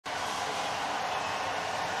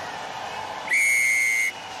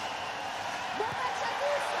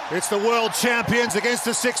It's the world champions against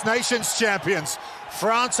the Six Nations champions.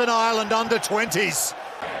 France and Ireland under-20s.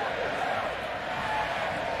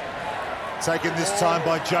 Taken this time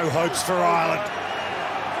by Joe Hopes for Ireland.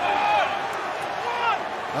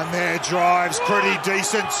 And their drive's pretty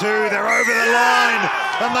decent too. They're over the line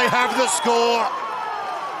and they have the score.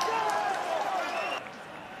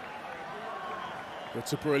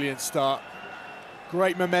 It's a brilliant start.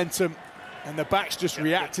 Great momentum, and the backs just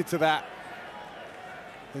reacted to that.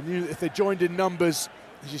 They knew if they joined in numbers,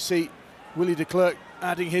 as you see, Willie de Klerk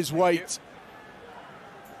adding his weight.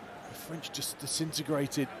 The French just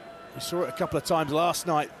disintegrated. We saw it a couple of times last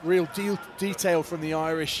night. Real detail from the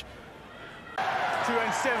Irish. 2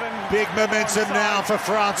 and 7. Big momentum now for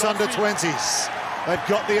France under-20s. They've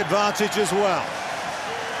got the advantage as well.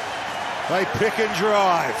 They pick and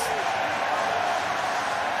drive.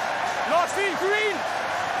 Green.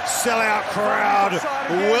 Sellout crowd,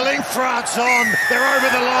 willing France on. They're over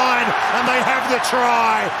the line and they have the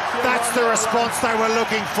try. That's the response they were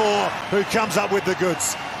looking for. Who comes up with the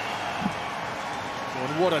goods?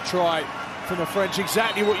 And what a try from the French.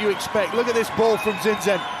 Exactly what you expect. Look at this ball from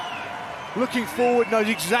Zinzen. Looking forward, knows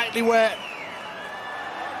exactly where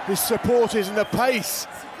his support is, and the pace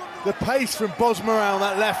from Bosmer on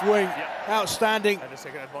that left wing, outstanding.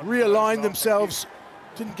 Realigned themselves.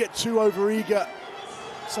 Didn't get too over-eager.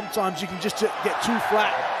 Sometimes you can just get too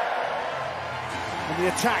flat. And the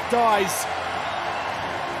attack dies.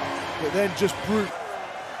 But then just brute.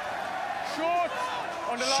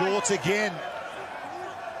 Short again.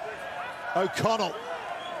 O'Connell.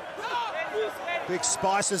 Big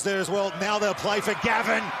spices there as well. Now they'll play for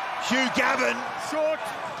Gavin. Hugh Gavin.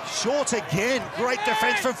 Short again. Great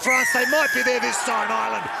defence from France. They might be there this time,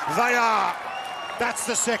 Ireland. They are. That's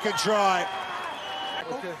the second try.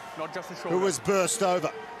 Okay. Not just a shoulder. Who was burst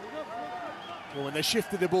over. Well, when they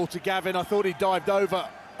shifted the ball to Gavin, I thought he dived over.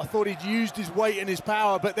 I thought he'd used his weight and his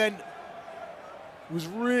power, but then was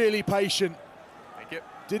really patient. Thank you.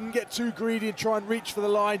 Didn't get too greedy and try and reach for the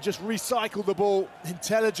line, just recycle the ball.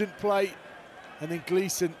 Intelligent play. And then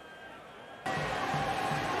Gleeson.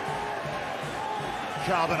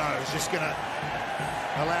 Carbonneau is just going to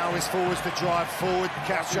allow his forwards to drive forward.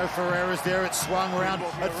 Castro Ferreira's there. It's swung round.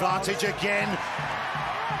 Advantage again.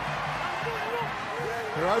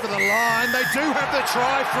 They're over the line. They do have the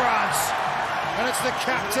try, France. And it's the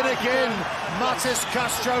captain again, Matis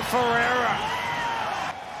Castro Ferreira.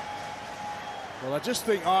 Well, I just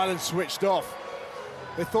think Ireland switched off.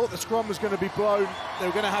 They thought the scrum was going to be blown. They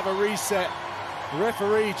were going to have a reset. The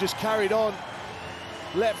referee just carried on.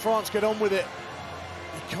 Let France get on with it.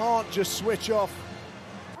 You can't just switch off.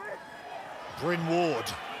 Bryn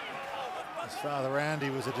Ward. His father Andy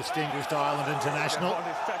was a distinguished Ireland international.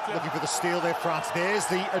 Looking for the steal there, France. There's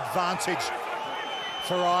the advantage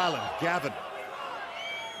for Ireland. Gavin.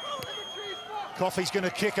 Coffey's going to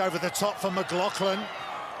kick over the top for McLaughlin.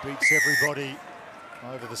 Beats everybody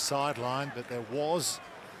over the sideline, but there was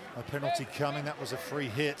a penalty coming. That was a free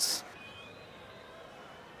hit. So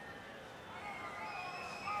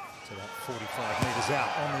about 45 metres out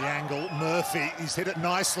on the angle. Murphy, he's hit it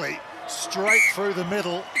nicely. Straight through the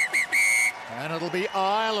middle. And it'll be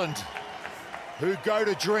Ireland who go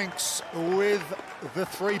to drinks with the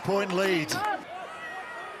 3-point lead. Well,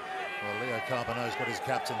 Leo Carbonneau's got his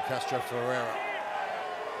captain, Castro Ferreira,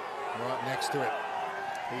 right next to it.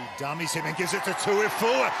 He dummies him and gives it to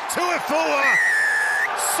Tuifua. Tuifua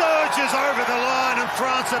surges over the line and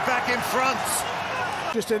France are back in front.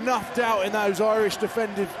 Just enough doubt in those Irish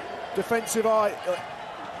defensive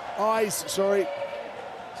eyes.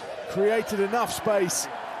 Created enough space.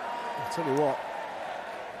 I'll tell you what,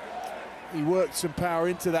 he worked some power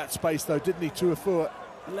into that space though, didn't he, Tuifua?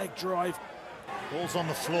 Leg drive. Ball's on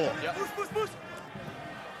the floor. Yep.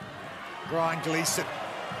 Brian Gleeson.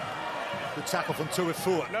 Good tackle from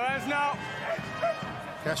Tuifua. No hands now.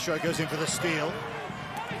 Castro goes in for the steal.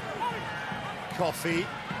 Coffey.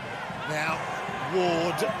 Now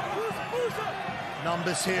Ward.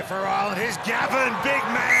 Numbers here for Ireland. Here's Gavin, big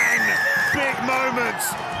man, big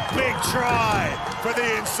moments, big try for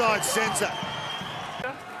the inside centre.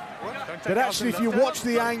 But actually, if you watch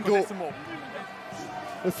the angle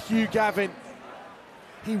of Hugh Gavin,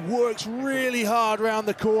 he works really hard round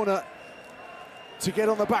the corner to get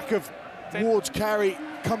on the back of Ward's carry,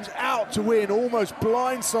 comes out to win, almost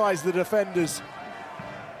blindsides the defenders.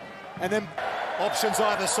 And then options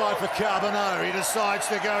either side for Carbonneau. He decides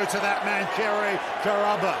to go to that man, Kerry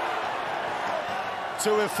Caraba.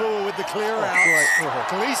 Tuifua with the clear out.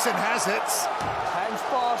 Gleeson has it. Hands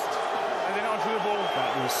fast, and then onto the ball.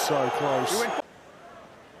 That was so close.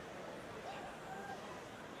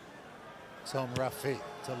 Tom Rafi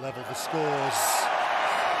to level the scores.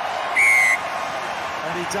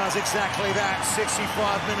 And he does exactly that. 65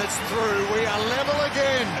 minutes through, we are level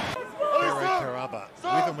again. Kerry Caraba,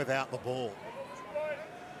 with and without the ball.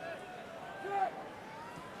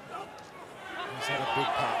 He's had a big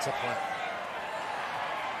part to play.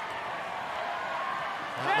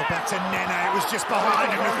 Out the back to Nene, it was just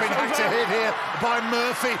behind him. He's been hacked to hit here by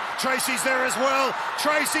Murphy. Tracy's there as well.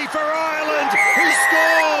 Tracy for Ireland, who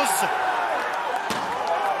scores!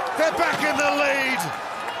 They're back in the lead.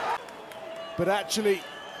 But actually,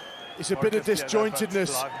 it's a bit of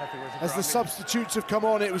disjointedness as the substitutes have come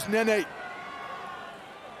on. It was Nene.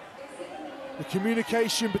 The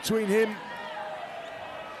communication between him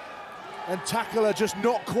and tackler just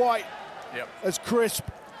not quite as crisp.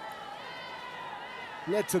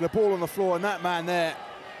 Led to the ball on the floor, and that man there,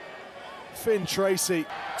 Finn Tracy.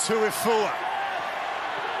 To Ifua.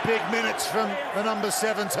 Big minutes from the number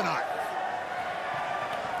 7 tonight.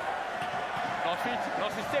 Last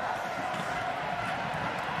feet step.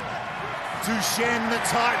 Duchenne, the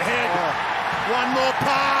tight head. One more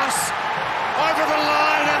pass. Over the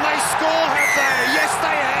line, and they score, have they? Yes,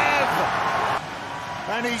 they have.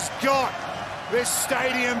 And he's got this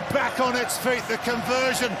stadium back on its feet. The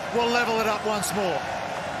conversion will level it up once more.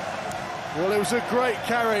 Well, it was a great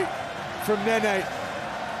carry from Nene.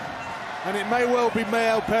 And it may well be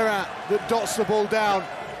Mael Perrin that dots the ball down.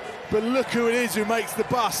 But look who it is who makes the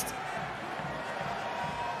bust.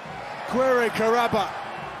 Kerry Caraba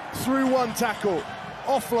through one tackle,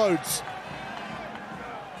 offloads.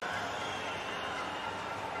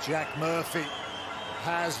 Jack Murphy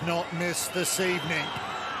has not missed this evening.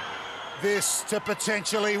 This to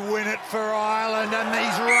potentially win it for Ireland, and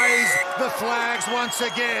he's raised the flags once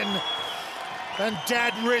again. And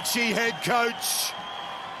Dad Ritchie, head coach,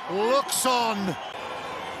 looks on.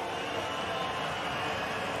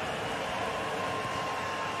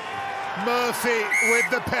 Murphy with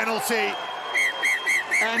the penalty.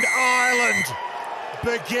 And Ireland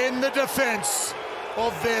begin the defence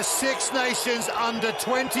of their Six Nations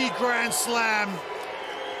Under-20 Grand Slam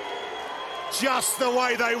just the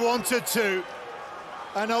way they wanted to.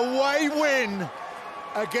 An away win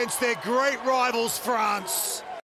against their great rivals, France.